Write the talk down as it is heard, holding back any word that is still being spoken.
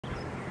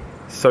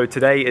So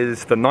today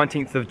is the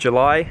 19th of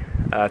July,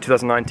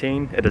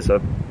 2019. It is a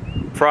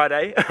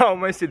Friday. I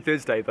almost said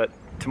Thursday, but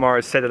tomorrow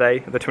is Saturday,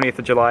 the 20th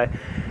of July,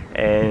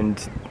 and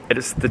it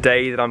is the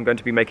day that I'm going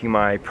to be making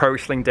my pro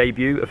wrestling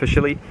debut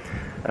officially.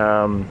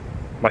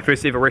 My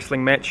first ever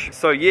wrestling match.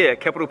 So yeah,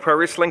 Capital Pro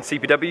Wrestling,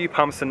 CPW,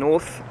 Palmerston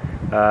North.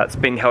 It's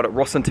being held at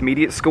Ross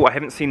Intermediate School. I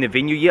haven't seen the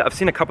venue yet. I've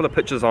seen a couple of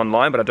pictures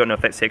online, but I don't know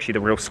if that's actually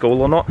the real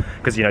school or not,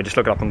 because, you know, just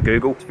look it up on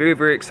Google. It's very,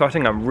 very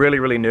exciting. I'm really,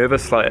 really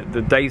nervous. Like,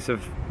 the days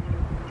have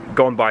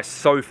gone by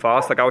so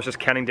fast. Like, I was just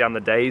counting down the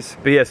days.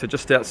 But yeah, so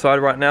just outside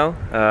right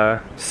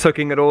now,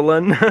 soaking it all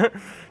in.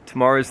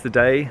 Tomorrow's the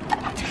day.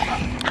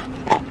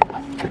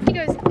 He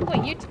goes,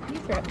 wait, you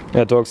throw it.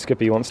 Our dog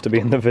Skippy wants to be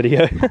in the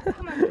video.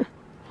 Come on.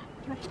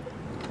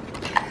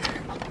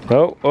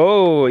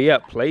 Oh, he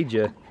outplayed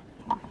you.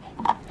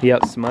 He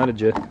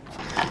outsmarted you.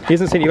 He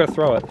hasn't seen you, gotta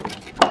throw it.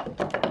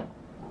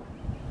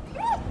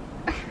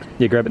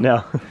 Yeah, grab it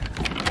now.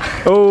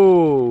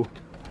 Oh!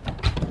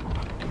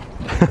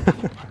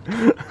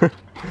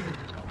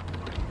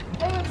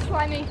 Oh,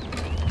 slimy.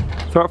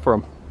 Throw it for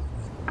him.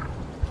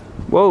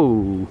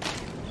 Whoa!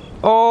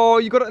 Oh,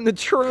 you got it in the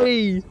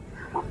tree!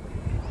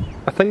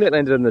 I think that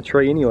landed in the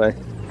tree anyway.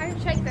 I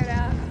can shake that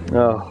out.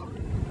 Oh.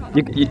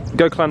 You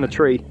go climb the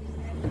tree.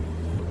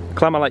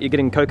 Climb it like you're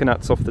getting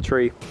coconuts off the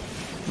tree.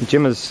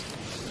 Gemma's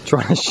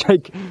trying to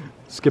shake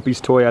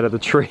Skippy's toy out of the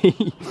tree.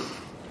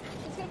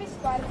 It's gonna be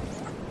spiders.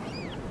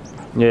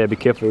 Yeah, be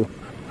careful.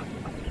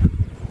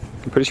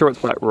 I'm pretty sure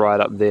it's like right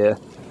up there.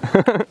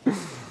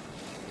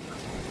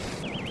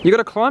 You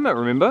gotta climb it,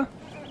 remember?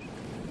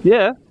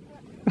 Yeah.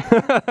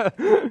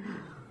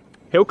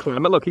 He'll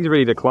climb it. Look, he's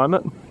ready to climb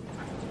it.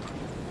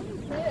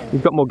 He's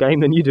got more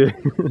game than you do.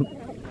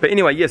 But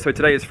anyway, yeah, so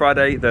today is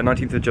Friday, the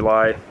 19th of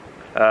July.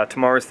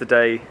 Tomorrow's the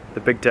day, the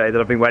big day that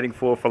I've been waiting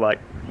for like,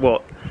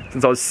 what,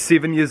 since I was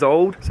 7 years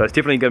old. So it's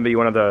definitely going to be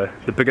one of the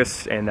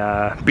biggest and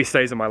best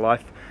days of my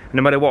life. And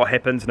no matter what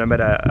happens, no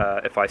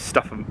matter if I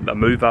stuff a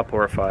move up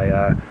or if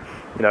I,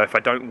 you know, if I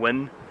don't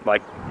win,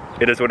 like,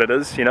 it is what it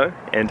is, you know.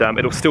 And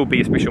it'll still be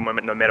a special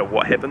moment no matter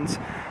what happens.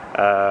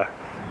 But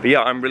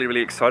yeah, I'm really,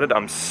 really excited.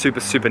 I'm super,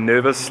 super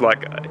nervous.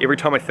 Like, every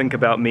time I think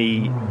about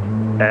me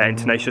and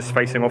Tenacious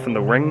facing off in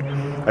the ring,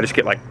 I just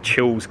get like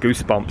chills,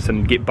 goosebumps,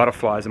 and get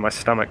butterflies in my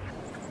stomach.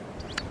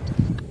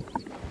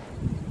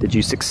 Did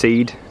you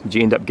succeed? Did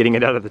you end up getting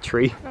it out of the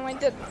tree? No, I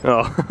did.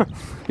 Oh,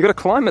 you gotta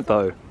climb it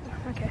though.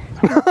 Okay.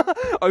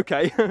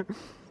 Okay.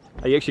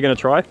 Are you actually gonna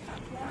try?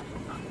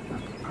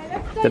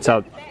 That's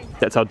our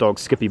dog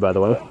Skippy, by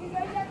the way.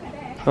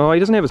 Oh,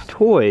 he doesn't have his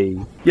toy.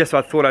 Yeah, so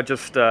I thought I'd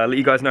just let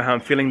you guys know how I'm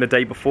feeling the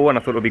day before, and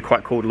I thought it would be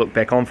quite cool to look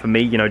back on for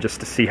me, you know,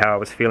 just to see how I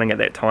was feeling at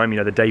that time, you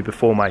know, the day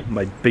before my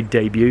big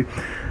debut.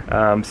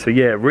 So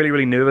yeah, really,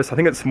 really nervous. I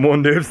think it's more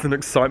nerves than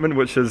excitement,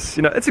 which is,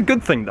 you know, it's a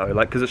good thing though,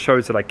 like, because it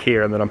shows that I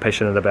care and that I'm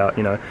passionate about,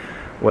 you know,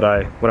 what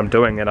I'm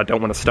doing, and I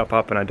don't want to stop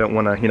up, and I don't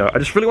want to, you know, I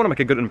just really want to make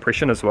a good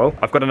impression as well.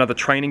 I've got another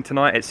training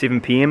tonight at 7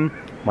 PM,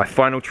 my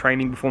final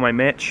training before my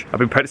match. I've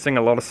been practicing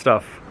a lot of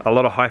stuff, a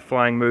lot of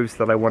high-flying moves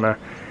that I want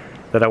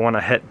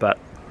to hit, but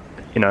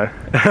you know,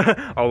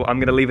 I'm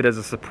going to leave it as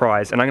a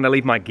surprise, and I'm going to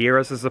leave my gear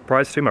as a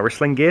surprise too, my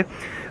wrestling gear.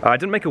 I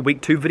didn't make a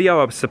week 2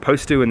 video, I was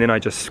supposed to, and then I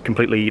just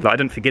completely, like, I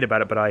didn't forget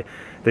about it, but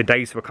the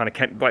days were kind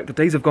of, like, the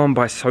days have gone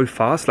by so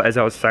fast, like, as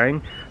I was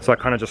saying, so I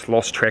kind of just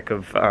lost track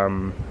of,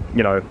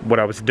 you know, what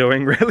I was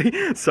doing,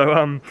 really.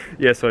 So,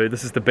 yeah, so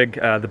this is the big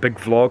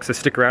vlog, so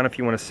stick around if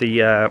you want to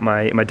see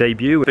my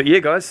debut. But yeah,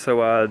 guys,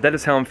 so that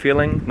is how I'm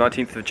feeling,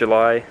 19th of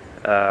July,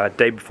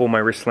 day before my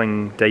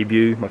wrestling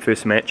debut, my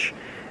first match.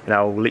 And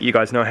I'll let you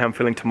guys know how I'm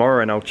feeling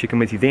tomorrow, and I'll check in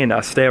with you then.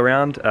 Stick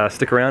around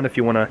if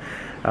you want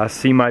to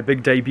see my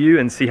big debut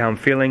and see how I'm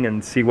feeling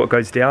and see what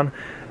goes down.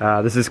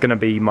 This is going to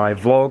be my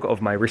vlog of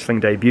my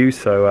wrestling debut,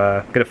 so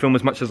I'm going to film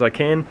as much as I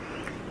can.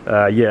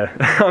 Yeah,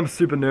 I'm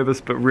super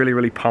nervous, but really,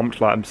 really pumped.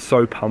 Like, I'm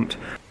so pumped.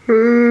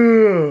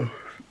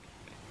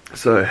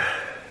 So,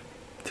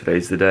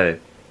 today's the day.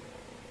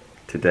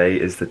 Today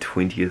is the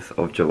 20th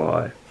of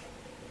July.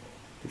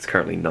 It's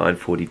currently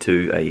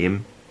 9:42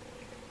 AM.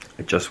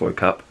 I just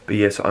woke up, but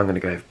yeah, so I'm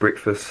gonna go have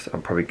breakfast.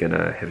 I'm probably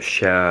gonna have a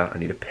shower. I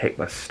need to pack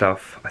my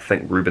stuff. I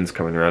think Ruben's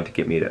coming around to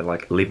get me at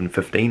like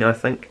 11:15. I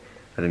think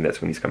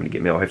that's when he's coming to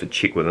get me. I'll have to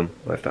check with him.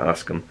 I'll have to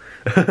ask him.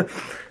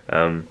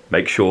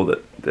 Make sure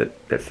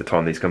that's the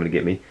time that he's coming to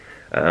get me.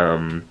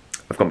 I've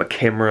got my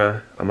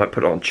camera. I might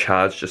put it on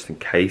charge just in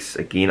case.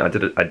 Again, I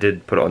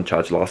did put it on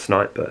charge last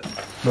night, but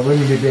when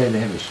you get down to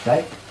have a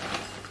steak,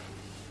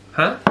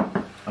 huh?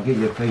 I'll give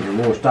you a piece of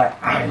raw steak.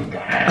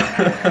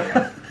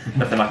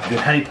 Nothing like good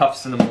honey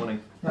puffs in the morning.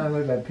 No,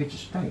 what about a piece of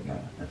steak?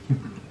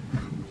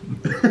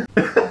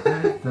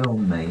 Don't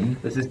film me.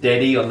 This is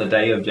Daddy on the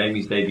day of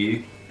Jamie's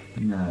debut.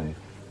 No.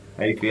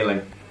 How you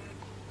feeling?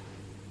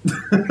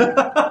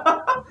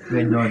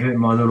 Better not hurt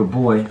my little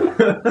boy.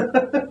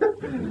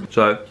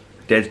 So,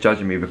 Dad's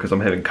judging me because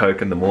I'm having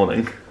Coke in the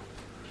morning.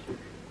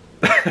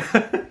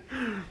 And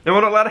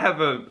we're not allowed to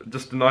have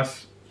just a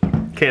nice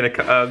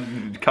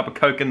cup of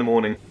Coke in the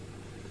morning.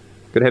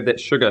 Gotta have that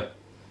sugar.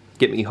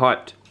 Get me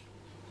hyped.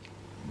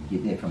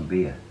 Get that from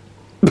beer.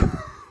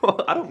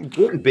 I don't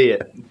want beer.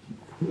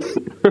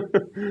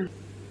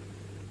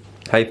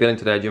 How you feeling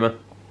today, Gemma?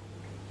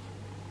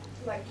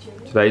 Like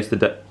Jimmy. Today's the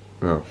day.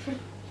 Oh.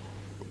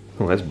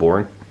 Oh, that's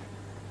boring.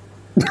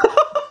 I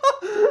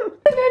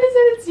noticed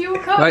that it's your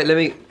cup. Wait, let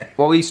me.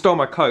 Well, you stole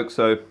my Coke,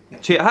 so.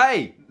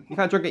 Hey! You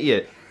can't drink it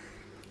yet.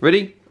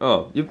 Ready?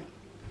 Oh, you.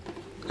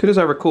 As soon as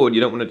I record,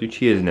 you don't want to do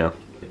cheers now.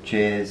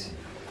 Cheers.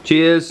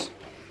 Cheers.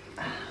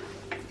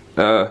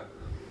 Oh,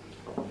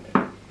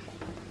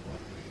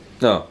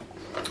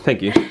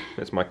 thank you.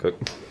 That's my Coke.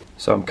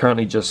 So I'm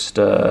currently just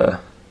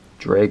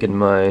dragging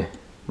my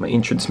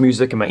entrance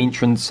music and my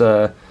entrance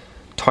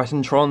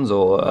Titantrons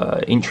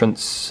or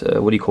entrance,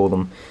 what do you call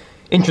them?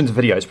 Entrance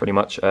videos, pretty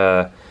much.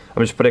 I'm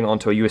just putting it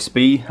onto a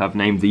USB. I've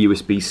named the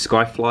USB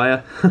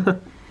Skyflyer.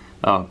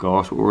 Oh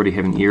gosh, we're already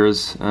having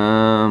errors.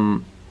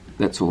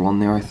 That's all on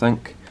there, I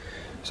think.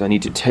 So I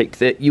need to take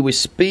that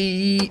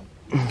USB.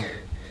 There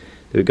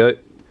we go.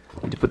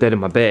 Need to put that in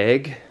my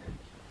bag.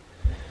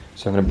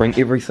 So I'm gonna bring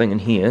everything in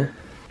here.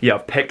 Yeah,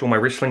 I've packed all my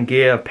wrestling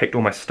gear, I've packed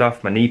all my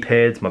stuff, my knee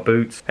pads, my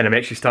boots, and I'm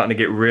actually starting to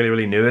get really,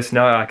 really nervous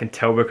now. I can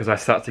tell because I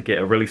start to get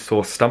a really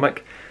sore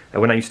stomach.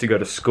 When I used to go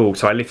to school,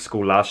 so I left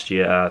school last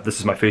year, this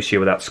is my first year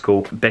without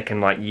school, back in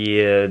like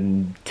year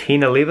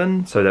 10,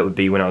 11, so that would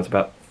be when I was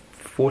about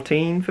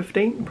 14,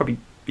 15, probably,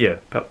 yeah,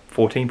 about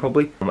 14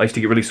 probably. I used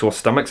to get really sore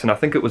stomachs, and I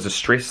think it was a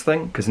stress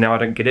thing, because now I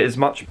don't get it as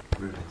much.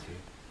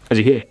 Is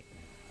he here?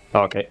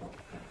 Oh, okay.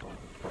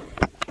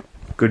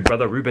 Good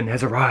brother Ruben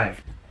has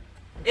arrived.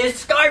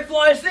 It's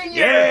Skyfly Senior!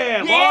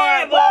 Yeah,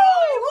 yeah,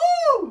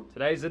 boy! woo!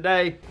 Today's the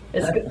day.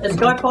 It's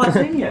Skyfly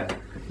Senior.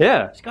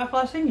 Yeah.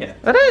 Skyfly Senior.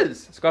 It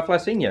is.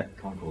 Skyfly Senior.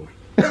 Concord.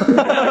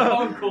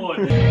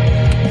 Concord.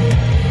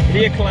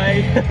 Here,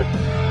 Clay.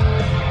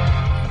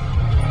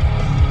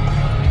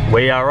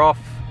 We are off.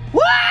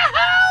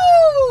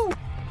 Woohoo!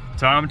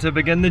 Time to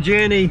begin the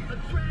journey.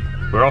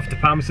 We're off to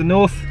Palmerston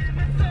North.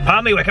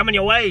 Palmy, we're coming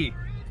your way.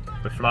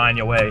 We're flying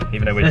your way,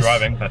 even though we're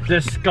driving. But The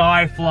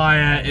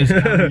Skyflyer is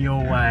coming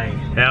your way.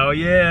 hell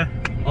yeah.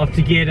 Off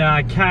to get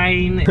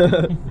Kane.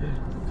 The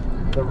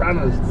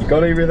runners. You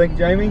got everything,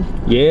 Jamie?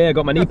 Yeah, I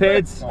got my knee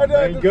pads.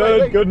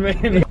 Good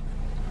man.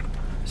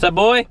 So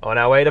boy, On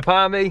our way to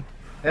Palmy.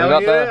 Hell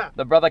We got yeah.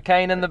 the brother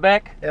Kane in the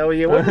back. Hell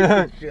yeah, what is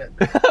this shit?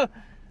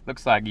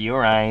 Looks like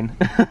urine.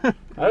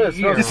 It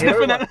smells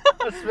terrible.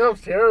 It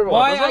smells terrible.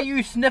 why doesn't are it?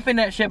 you sniffing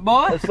that shit,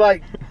 boy? It's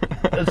like,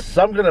 it's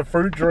some kind of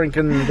fruit drink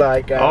and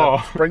like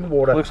spring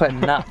water. Looks like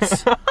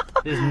nuts.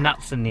 There's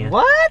nuts in there.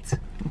 What?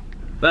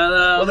 But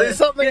Well, there's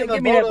something in the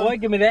give me that, bottom. boy.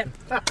 Give me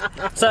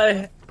that.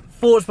 So,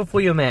 thoughts before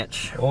your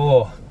match?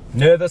 Oh,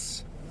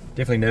 nervous.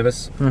 Definitely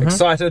nervous.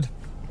 Excited.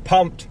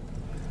 Pumped.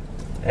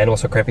 And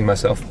also crapping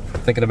myself.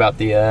 Thinking about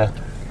the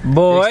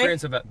Boy,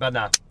 experience of it. But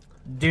nah,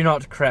 do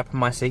not crap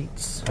my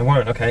seats. I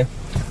won't, okay?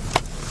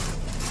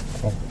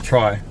 I'll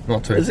try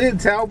not to. Is there a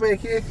towel back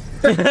here?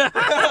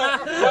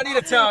 I need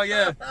a towel,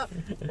 yeah.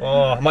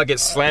 Oh, I might get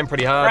slammed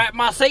pretty hard. Crap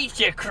my seats,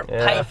 you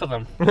Yeah. pay for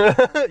them. Yeah,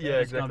 It's gonna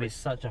exactly. be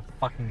such a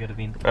fucking good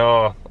event.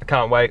 Oh, I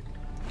can't wait.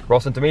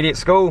 Ross Intermediate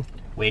School.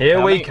 Here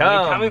we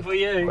come. We're coming for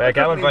you. We're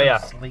coming for ya.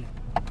 Sleep.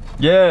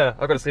 Yeah,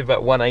 I got to sleep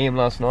about 1 AM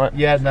last night.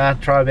 Yeah, nah,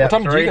 try about What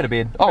time 3. did you go to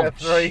bed? Oh, About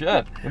 3. shit.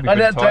 That'd be I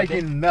good didn't time. take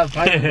enough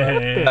paper.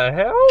 What the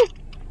hell?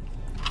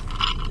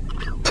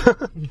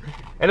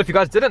 And if you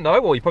guys didn't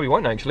know, well, you probably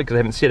won't know actually because I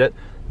haven't said it.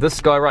 This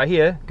guy right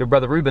here, good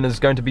brother Ruben, is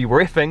going to be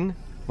reffing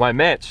my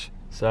match.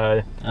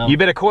 So you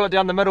better call it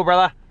down the middle,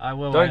 brother. I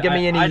will. Don't give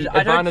me any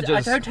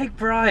advantages. I don't take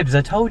bribes.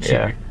 I told you.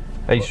 Yeah.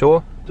 Are you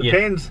sure?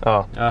 Depends.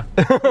 Oh.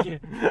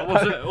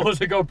 I've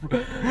also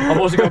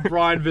got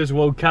Brian vs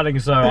World Cutting,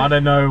 so I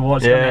don't know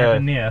what's gonna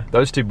happen there.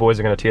 Those two boys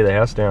are going to tear the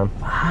house down.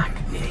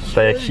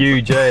 They're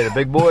huge, eh? The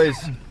big boys.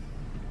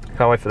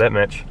 Can't wait for that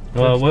match.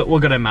 Well, we're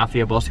gonna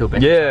Mafia Boss. He'll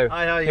back. Yeah.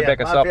 Oh, He'll yeah,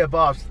 back us up. Mafia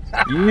boss.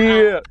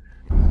 Yeah.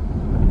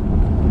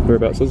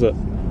 Whereabouts is it?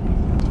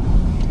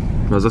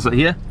 Was this it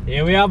here?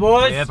 Here we are,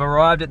 boys. We have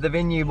arrived at the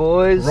venue,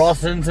 boys.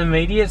 Ross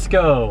Intermediate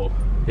School.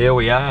 Here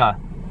we are.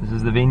 This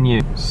is the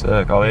venue.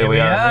 Sick. Oh, here we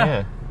are.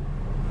 Yeah.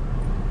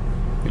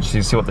 You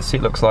just see what the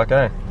seat looks like,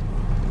 eh?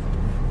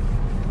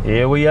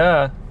 Here we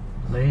are.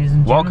 Ladies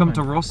and Welcome to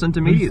gentlemen. Ross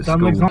Intermediate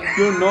School.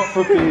 You're not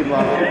prepared,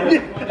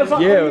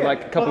 like. Yeah,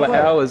 like a couple of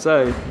hours,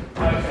 eh?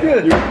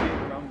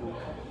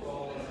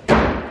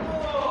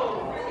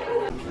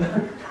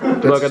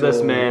 Look at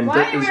this, man.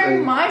 Why are you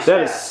wearing my shirt?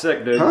 That is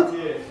sick, dude.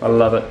 I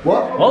love it.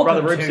 What?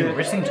 Welcome Brother to Rubes.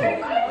 Wrestling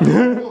Talk.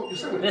 Look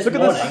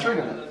at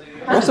this.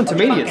 Ross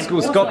Intermediate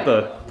School's got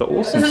the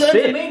awesome This is set.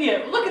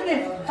 intermediate. Look at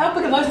this. How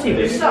big are those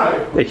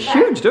TVs? They're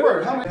huge,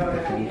 dude.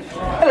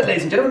 Hello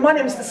ladies and gentlemen, my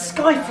name is the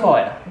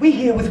Skyflyer. We're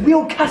here with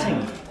Wheel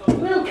Cutting.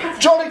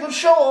 Jolly good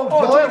show on.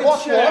 Jolly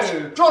Watch, good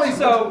show. watch. Jolly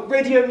So,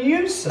 Radio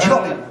News,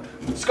 Jolly.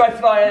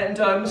 Skyflyer and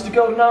Mr.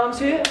 Golden Arms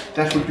here.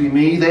 That would be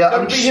me. They are That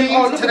would be him. unsheathed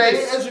Oh, look at today,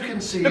 this. as you can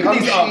see. Look at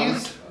these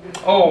Unsheathed.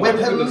 Oh,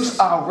 Weapons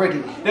are ready.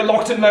 They're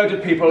locked and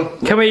loaded, people.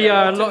 Can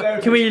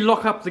we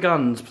lock up the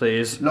guns,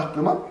 please? Lock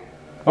them up.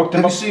 Have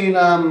you seen,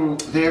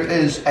 there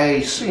is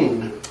a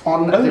scene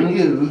on the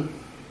new...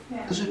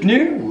 Is it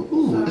New?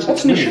 Ooh, is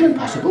that Mission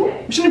Impossible?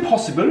 Mission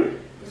Impossible?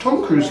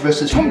 Tom Cruise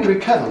versus Henry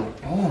Cavill.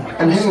 Oh my god,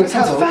 And Henry that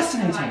sounds Cavill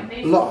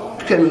fascinating.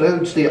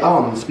 loads the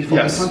arms before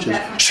Yes. he punches.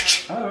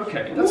 Oh,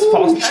 okay. That's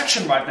fast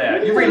action right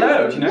there. You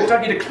reload, you know, you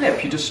don't need a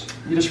clip, you just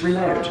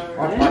reload.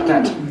 Right like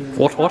that.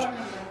 What?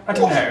 I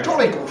don't know.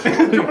 Jolly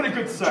good. Jolly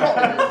good, sir.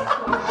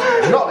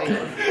 Jolly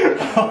good.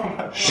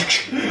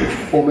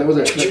 Oh, man, was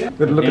it?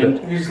 Look at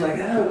it. He's like,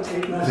 oh,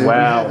 take my...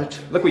 Wow.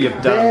 Look what you've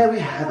done. There we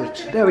have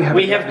it. There we have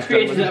We it. have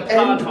created a End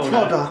plant holder.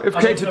 product. We've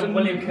created From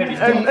William Curtis.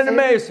 an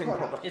amazing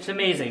product. It's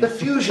amazing. The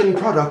fusion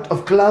product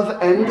of glove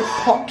and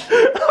pot.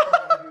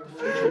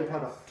 Fusion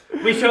product.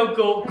 We shall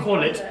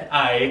call it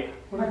a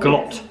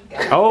glot.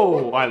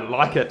 Oh, I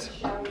like it.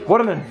 What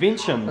an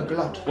invention.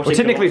 Glot. Well,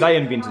 technically they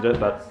invented it,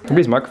 but look at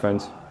these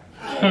microphones.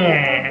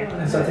 I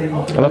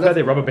love how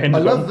they're rubber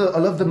banded. I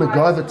love the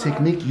MacGyver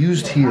technique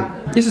used here.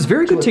 This is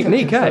very good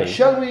technique, eh?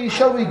 Shall we?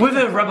 With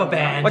a rubber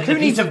band Like, who and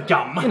a piece needs- of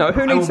gum. you know,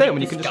 who I needs will that make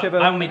when you this can just gum-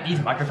 have a- I will make these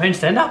microphones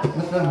stand up.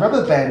 With a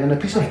rubber band and a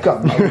piece of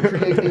gum, I will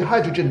create a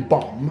hydrogen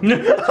bomb to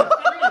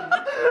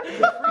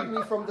free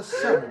me from the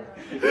sun.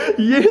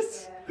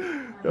 Yes!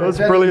 That was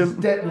brilliant.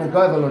 That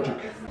MacGyver logic.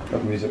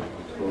 Love music.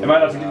 Am I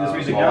allowed to get this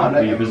music now?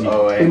 Are you busy?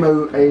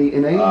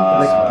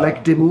 MOANA,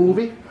 like the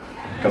movie.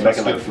 Come back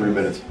in like 3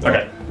 minutes.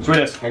 Okay, let's do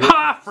this.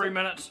 Ha! 3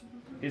 minutes.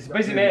 He's a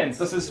busy man.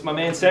 This is my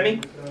man Sammy.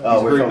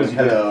 Oh, we're very filming. busy.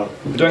 Hello.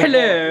 We're doing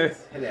Hello.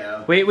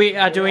 Hello. We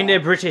are doing the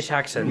British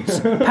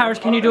accents. Paris,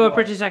 can you do a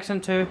British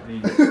accent too?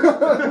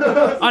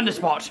 On the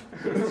spot.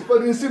 It's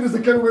funny, as soon as the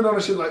camera went on, I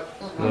should like...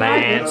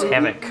 Let's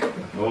havoc.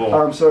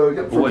 So,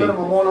 yeah, for kind of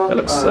a morning, That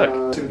looks sick.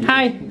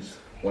 Hi.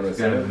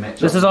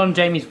 This is on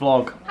Jamie's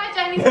vlog. Hi,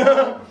 Jamie.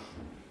 Of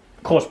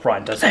course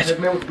Brian does it. Ladies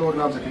and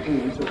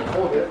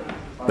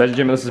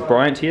gentlemen, this is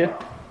Bryant here.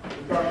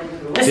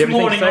 This anything to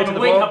morning say on to the the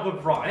Wake vlog? Up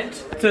with Bryant.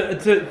 To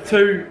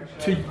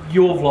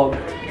your vlog.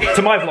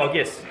 To my vlog,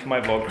 yes. To my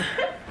vlog.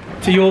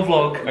 To your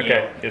vlog.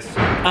 Okay, yes.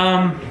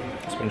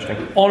 It's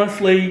interesting.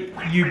 Honestly,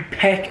 you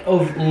pack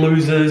of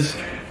losers,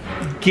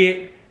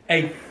 get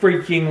a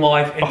freaking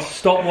life and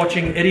stop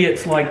watching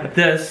idiots like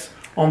this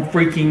on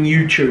freaking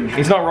YouTube.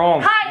 He's not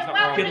wrong. Hi,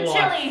 welcome Get to a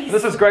life. Chili's.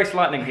 This is Grace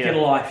Lightning Get a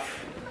here. life.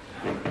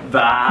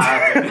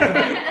 Yeah.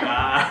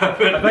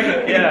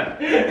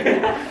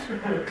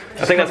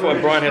 I think that's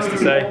what Brian has to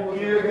say.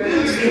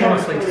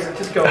 Honestly,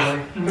 just go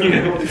away.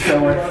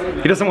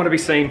 He doesn't want to be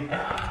seen.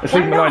 Let's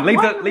leave him alone.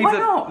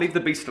 Leave the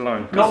beast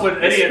alone. Not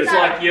with idiots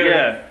like you.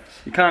 Yeah.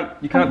 You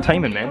can't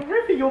tame him, man.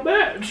 Ripping your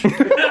match. The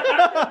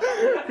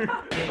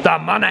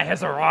money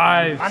has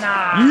arrived.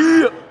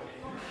 Yeah.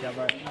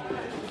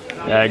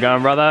 Yeah,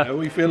 going, brother. How are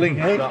we feeling,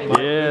 Hank?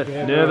 Yeah,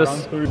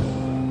 nervous.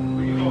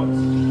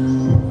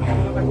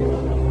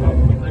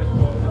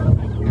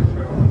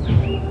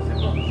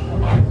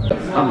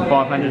 I'm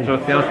 500 to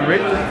 1,000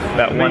 reps.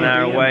 About 1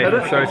 hour away from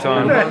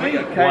showtime.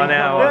 1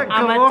 hour.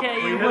 I'ma tell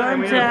you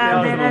one time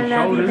that I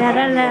love you, that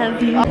I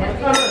love you.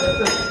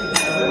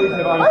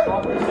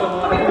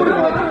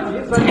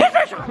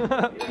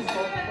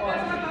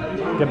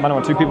 Get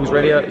Manawa 2 People's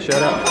Radio,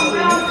 shout out.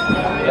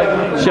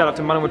 Shout out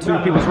to Manawa 2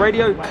 People's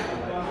Radio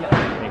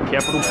and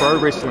Capital Pro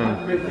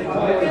Wrestling.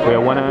 We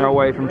are 1 hour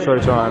away from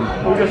showtime.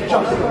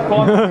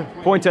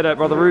 Point at it,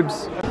 Brother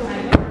Rubes.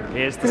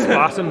 Here's the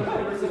Spartan.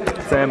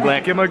 Sam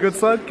Black. Get my good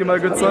side, get my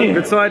good side.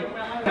 Good side.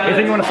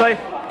 Anything you want to say?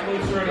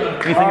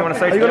 Anything you want to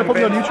say? Are you going to put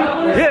me on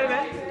YouTube? Yeah,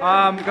 man.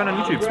 Going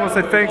on YouTube. Just want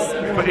to say thanks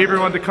for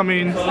everyone to come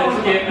in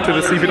to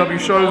the CPW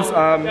shows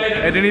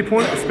at any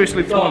point,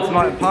 especially the one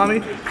tonight in Palmy,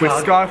 where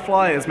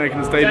Skyfly is making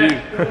his debut.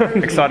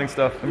 Exciting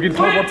stuff. I'm getting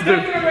told what to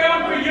do.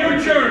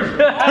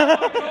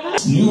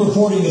 New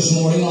reporting this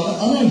morning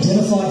on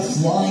unidentified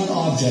flying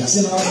objects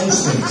in our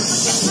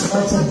airspace.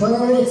 Well, it's a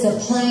bird, it's a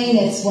plane,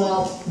 it's,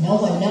 well, no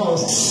one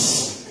knows.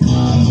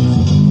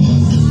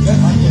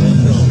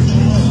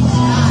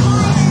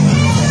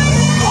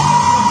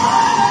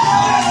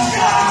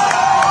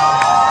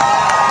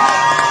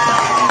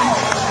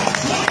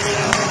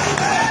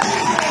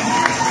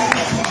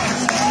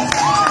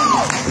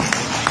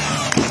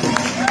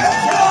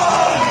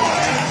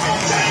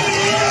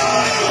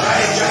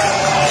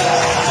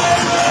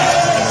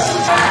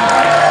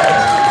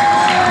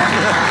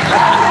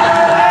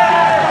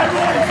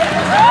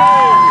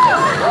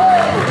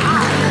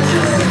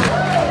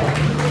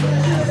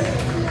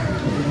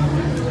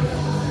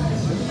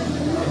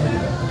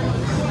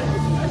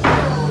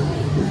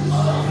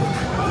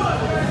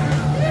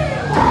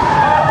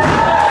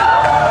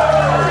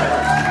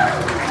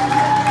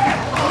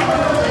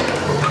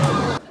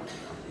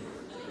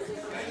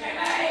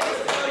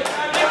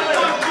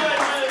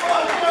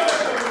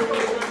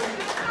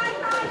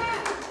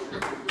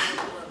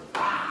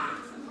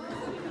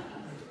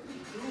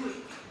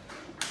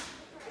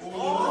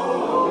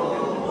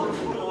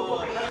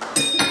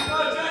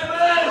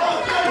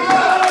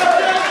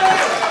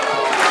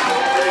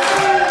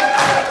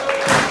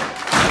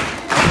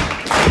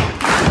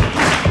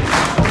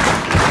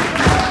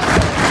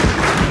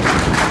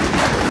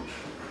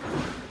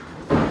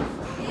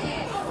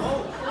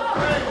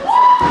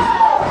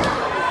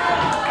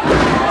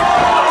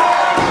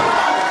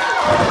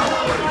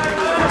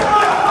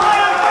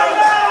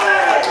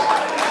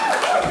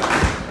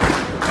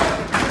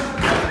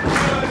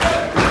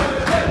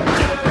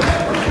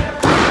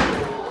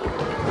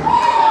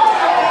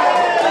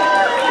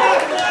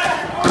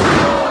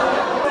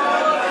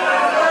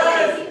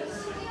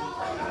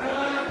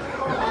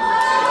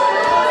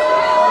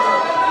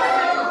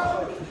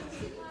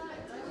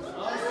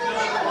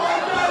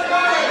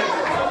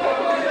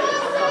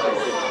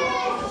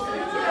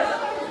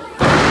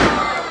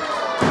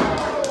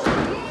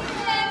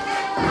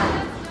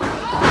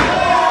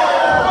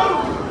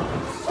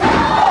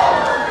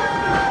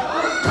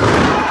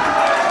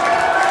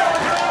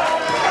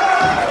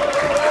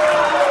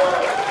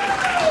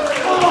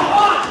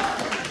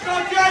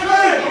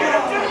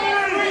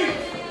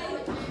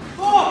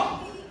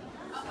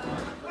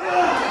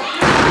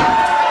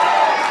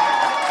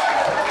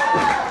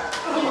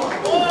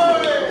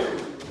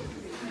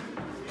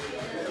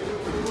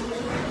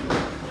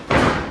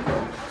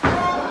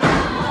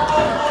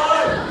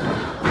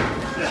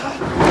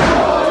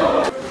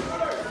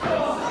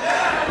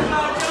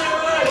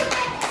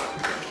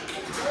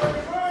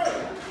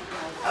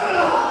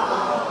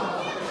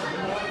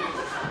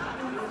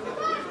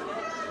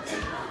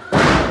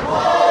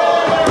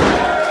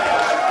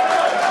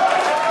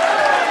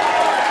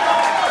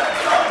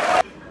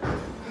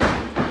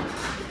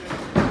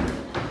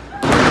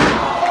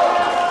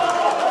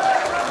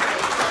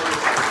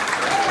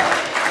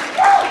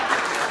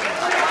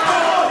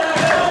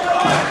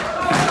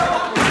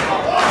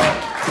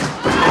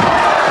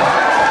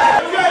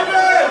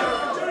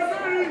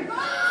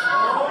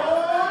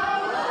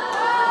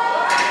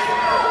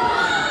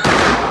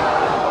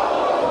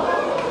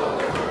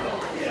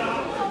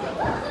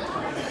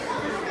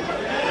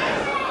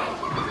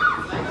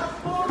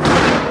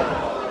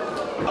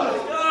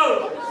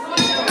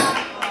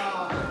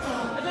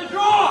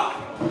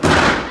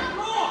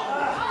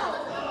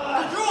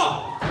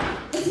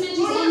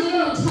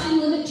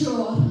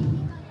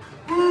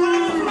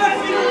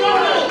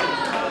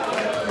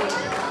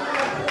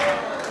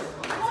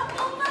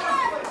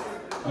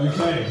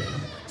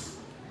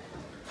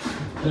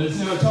 It's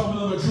now time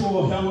for the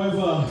draw,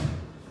 however,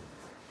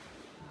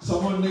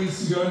 someone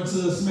needs to go into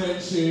this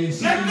match and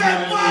see I'm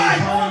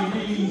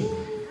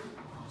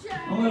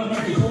going to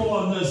make a call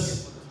on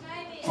this.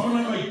 I'm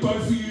going to make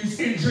both of you's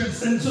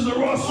entrance into the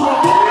roster.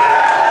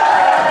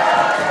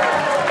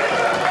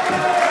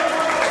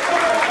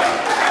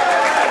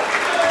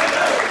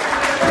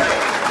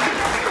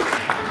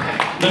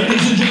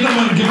 Ladies and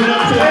gentlemen, give it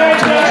up for our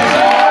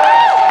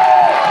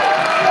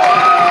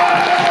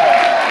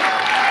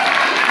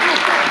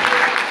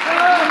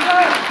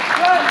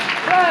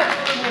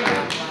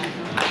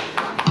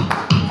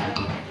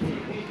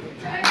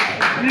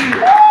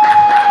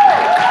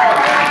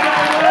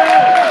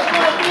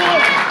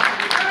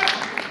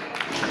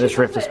Just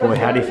ref this boy,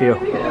 how do you feel?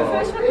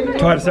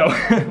 Tired as hell.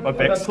 My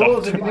back's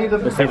stopped.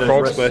 Let's do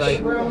frog splash.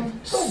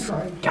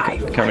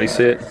 Can't really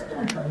see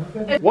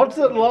it. What's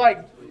it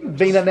like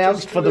being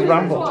announced for the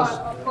Rumble?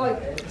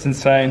 It's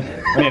insane.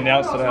 When he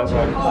announced it, I was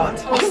like,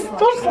 what? I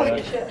was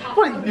like,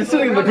 what? You're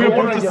sitting in the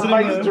corner and your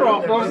face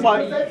dropped. I was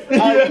like,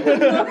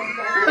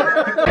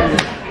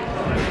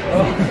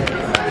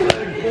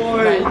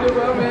 boy,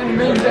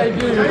 main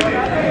debut.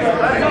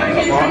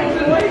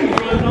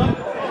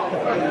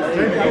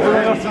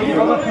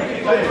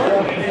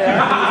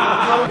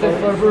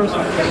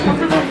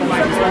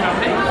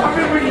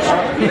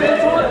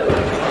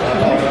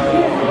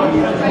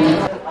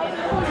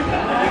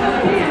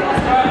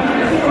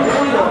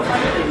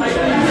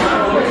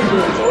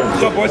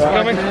 What's up, boys, for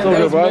coming? It's all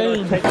good, bro.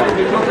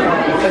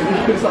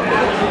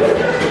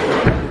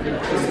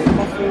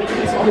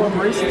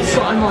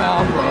 Sign my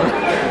arm, bro.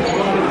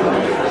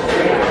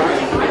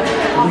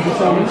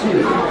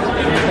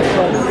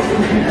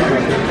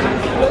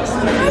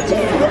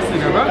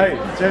 hey,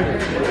 Jamie,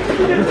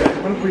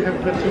 what if we have a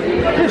picture?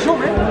 Yeah, sure,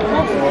 man.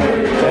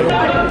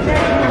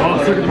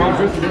 Oh, second time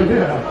first.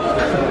 Yeah.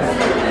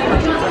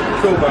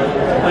 Cool, bro.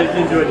 How you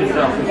enjoy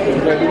yourself?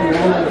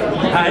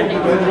 Hey.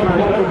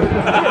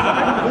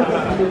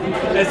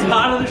 It's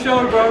part of the show,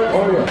 bro.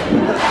 Oh,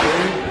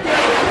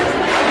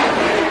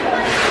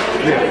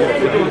 yeah.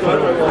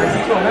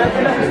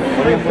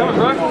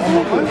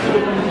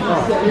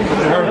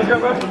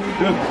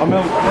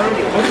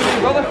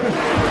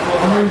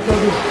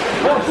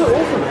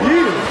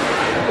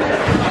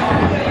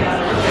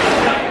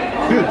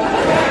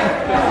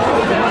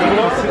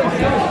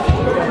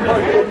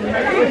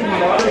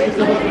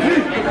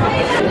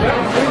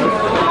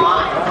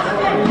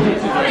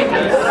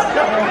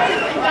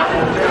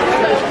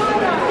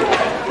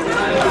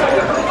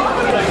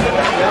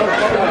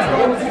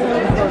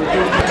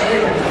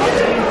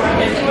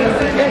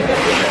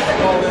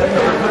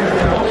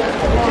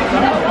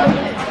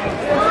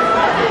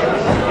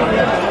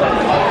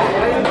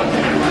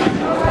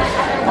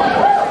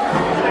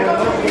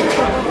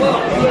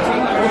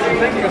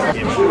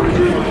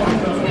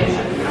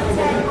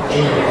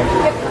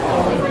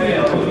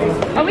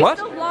 Are we What?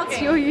 still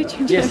vlogging? Your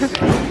YouTube Yes. channel?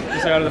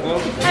 Just out of the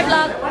vlog. Hi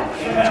vlog.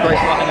 It's great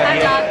starting Hi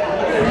here. vlog.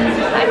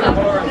 Hi vlog.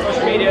 Follow her on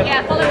social media.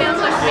 Yeah, follow me on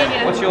social media.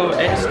 What's your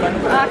X thing?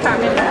 I can't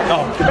remember.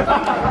 Oh.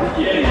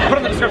 Put it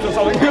in the description or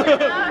something.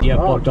 Yeah,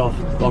 blocked off.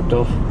 Blocked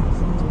off.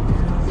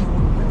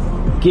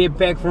 Get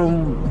back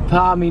from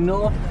Palmerston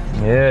North.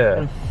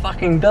 Yeah.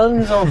 Fucking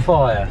building's on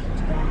fire.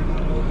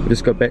 We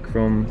just got back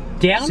from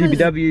Downers,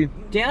 CBW.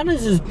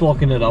 Downers is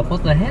blocking it off.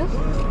 What the hell?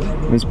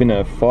 There's been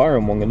a fire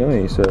in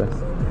Wanganui, so.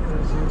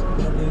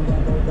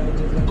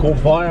 Caught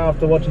fire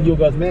after watching your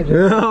guys' match.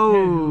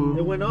 Oh.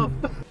 It went off.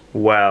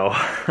 Wow.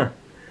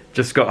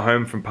 Just got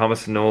home from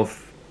Palmerston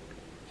North,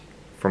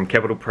 from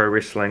Capital Pro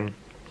Wrestling,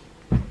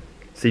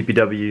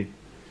 CPW.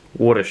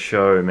 What a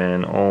show,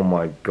 man. Oh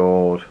my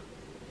god.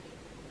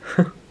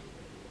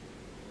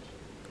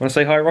 Wanna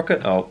say hi,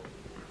 Rocket? Oh,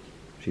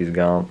 she's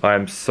gone. I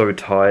am so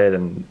tired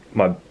and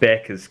my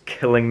back is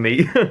killing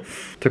me.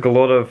 Took a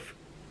lot of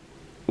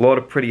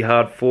pretty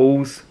hard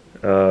falls.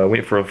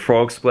 Went for a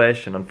frog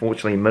splash and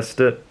unfortunately missed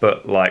it,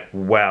 but like,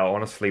 wow,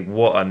 honestly,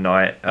 what a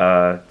night.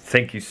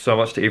 Thank you so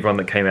much to everyone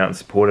that came out and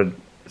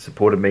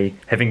supported me.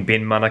 Having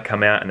Ben Munna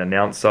come out and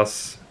announce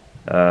us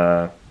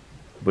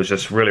was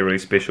just really, really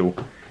special.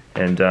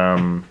 And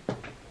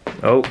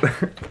oh,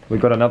 we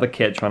got another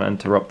cat trying to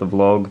interrupt the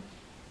vlog.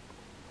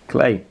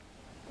 Clay,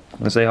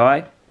 wanna say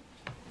hi?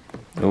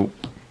 Oh,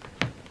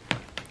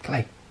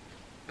 Clay.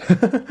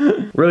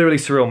 Really, really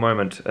surreal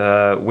moment.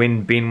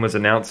 When Ben was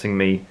announcing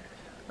me,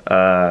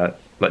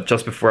 like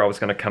just before I was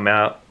going to come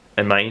out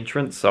in my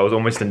entrance, I was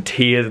almost in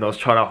tears and I was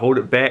trying to hold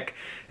it back,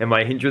 and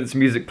my entrance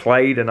music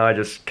played and I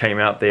just came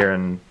out there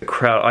and the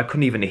crowd, I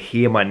couldn't even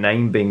hear my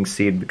name being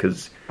said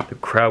because the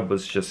crowd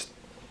was just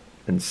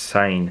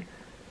insane.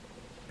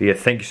 But yeah,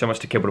 thank you so much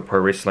to Capital Pro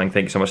Wrestling,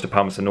 thank you so much to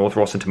Palmerston North,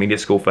 Ross Intermediate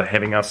School for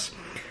having us.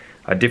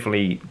 I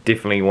definitely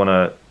want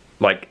to,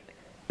 like,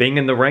 being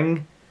in the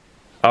ring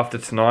after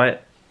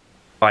tonight,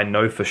 I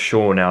know for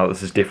sure now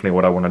this is definitely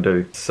what I want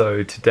to do.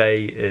 So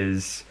today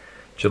is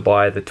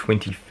July the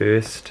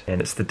 21st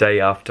and it's the day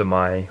after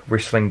my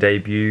wrestling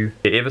debut.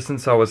 Ever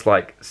since I was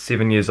like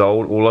 7 years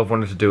old, all I've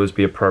wanted to do is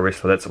be a pro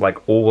wrestler. That's like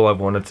all I've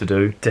wanted to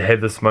do. To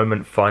have this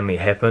moment finally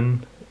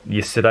happen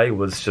yesterday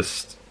was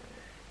just,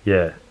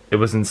 yeah, it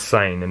was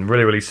insane and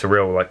really, really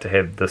surreal, like to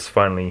have this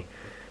finally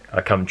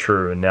come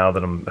true. And now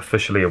that I'm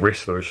officially a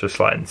wrestler, it's just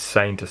like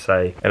insane to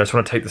say. And I just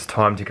want to take this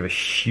time to give a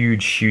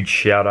huge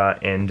shout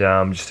out and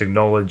just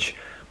acknowledge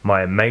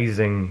my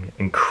amazing,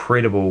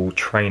 incredible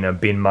trainer,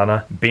 Ben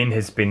Mana. Ben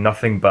has been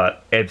nothing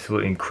but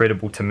absolutely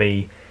incredible to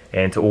me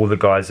and to all the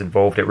guys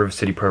involved at River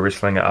City Pro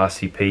Wrestling at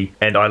RCP.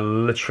 And I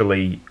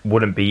literally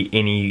wouldn't be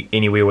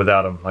anywhere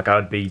without him. Like,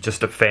 I'd be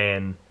just a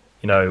fan,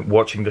 you know,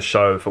 watching the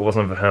show if it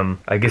wasn't for him.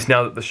 I guess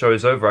now that the show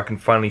is over, I can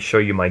finally show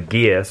you my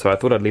gear. So I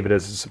thought I'd leave it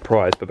as a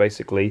surprise, but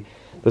basically,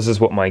 this is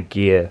what my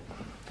gear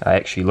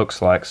actually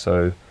looks like.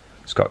 So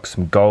it's got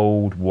some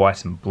gold,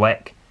 white, and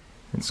black.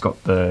 It's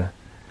got the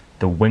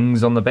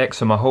wings on the back.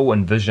 So my whole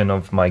envision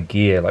of my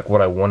gear, like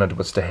what I wanted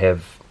was to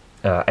have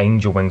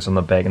angel wings on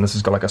the back, and this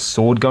has got like a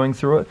sword going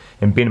through it.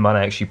 And Ben Mana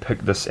actually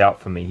picked this out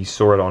for me. He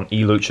saw it on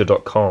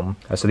elucha.com.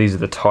 So these are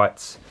the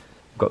tights.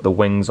 Got the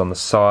wings on the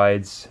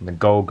sides and the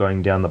gold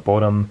going down the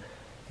bottom,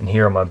 and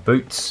here are my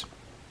boots.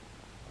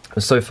 It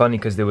was so funny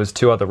because there was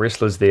 2 other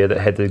wrestlers there that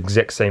had the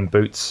exact same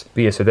boots.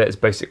 But yeah, so that is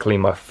basically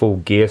my full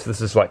gear. So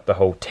this is like the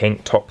whole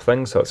tank top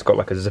thing, so it's got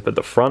like a zip at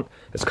the front.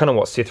 It's kind of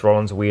what Seth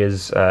Rollins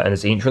wears in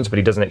his entrance, but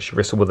he doesn't actually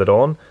wrestle with it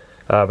on.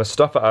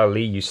 Mustafa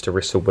Ali used to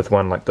wrestle with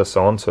one like this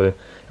on, so it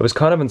was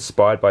kind of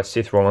inspired by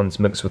Seth Rollins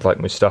mixed with like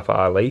Mustafa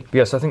Ali. But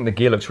yeah, so I think the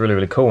gear looks really,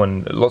 really cool,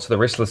 and lots of the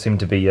wrestlers seem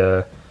to be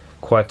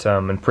quite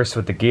impressed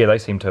with the gear. They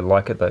seem to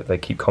like it. They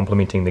keep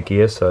complimenting the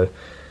gear, so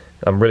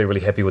I'm really, really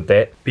happy with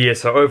that. But yeah,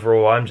 so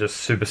overall I'm just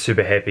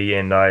super happy,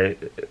 and I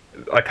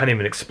can't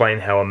even explain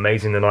how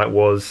amazing the night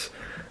was.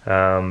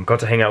 Got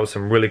to hang out with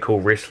some really cool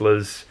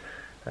wrestlers,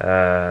 you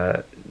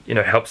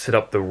know, helped set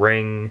up the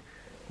ring,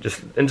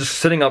 just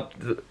sitting up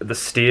the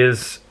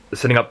stairs,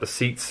 sitting up the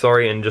seats,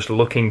 sorry, and just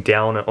looking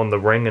down on the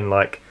ring and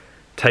like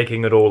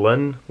taking it all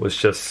in was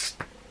just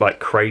like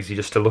crazy,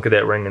 just to look at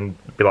that ring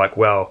and be like,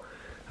 wow,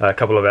 a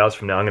couple of hours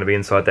from now I'm going to be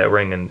inside that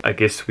ring, and I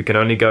guess we can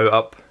only go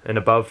up and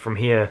above from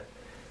here,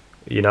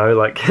 you know,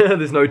 like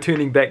there's no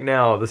turning back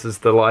now. This is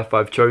the life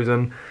I've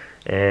chosen,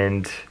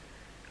 and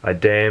I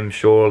damn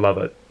sure love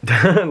it.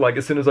 Like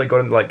as soon as I got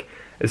in, like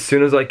as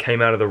soon as I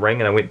came out of the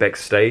ring and I went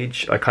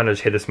backstage, I kind of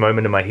just had this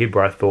moment in my head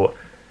where I thought,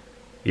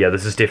 yeah,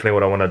 this is definitely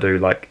what I want to do.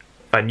 Like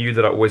I knew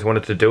that I always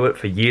wanted to do it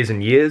for years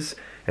and years,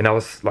 and I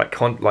was like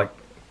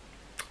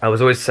I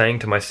was always saying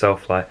to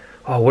myself like,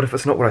 oh, what if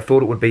it's not what I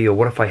thought it would be, or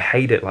what if I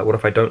hate it, like what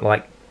if I don't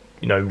like,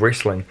 you know,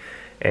 wrestling.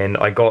 And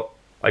I got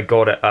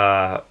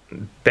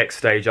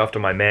backstage after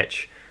my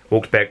match,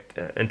 walked back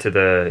into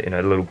the, you know,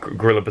 little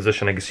gorilla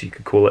position, I guess you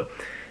could call it,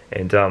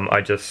 and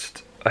I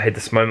had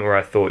this moment where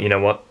I thought, you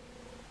know what,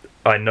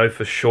 I know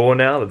for sure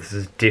now that this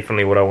is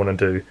definitely what I want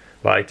to do.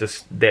 Like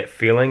just that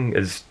feeling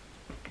is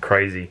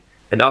crazy.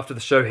 And after the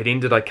show had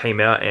ended, I came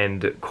out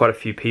and quite a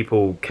few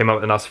people came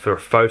up and asked for a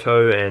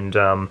photo,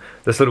 and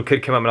this little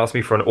kid came up and asked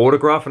me for an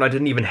autograph, and I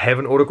didn't even have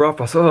an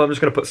autograph. I thought, oh, I'm just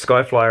going to put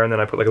Skyflyer, and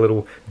then I put like a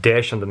little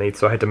dash underneath,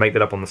 so I had to make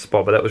that up on the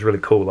spot, but that was really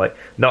cool. Like,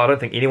 no, I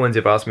don't think anyone's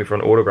ever asked me for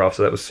an autograph,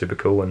 so that was super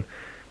cool, and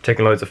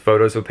taking loads of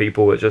photos with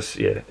people, it just,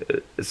 yeah,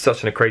 it's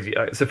such a crazy,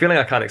 it's a feeling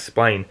I can't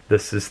explain.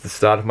 This is the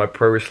start of my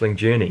pro wrestling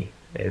journey,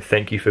 and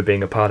thank you for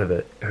being a part of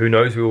it. Who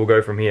knows where we'll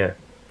go from here.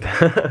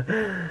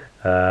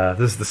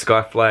 This is the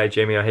Skyflyer,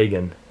 Jamie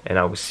O'Hagan, and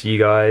I will see you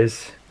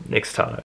guys next time.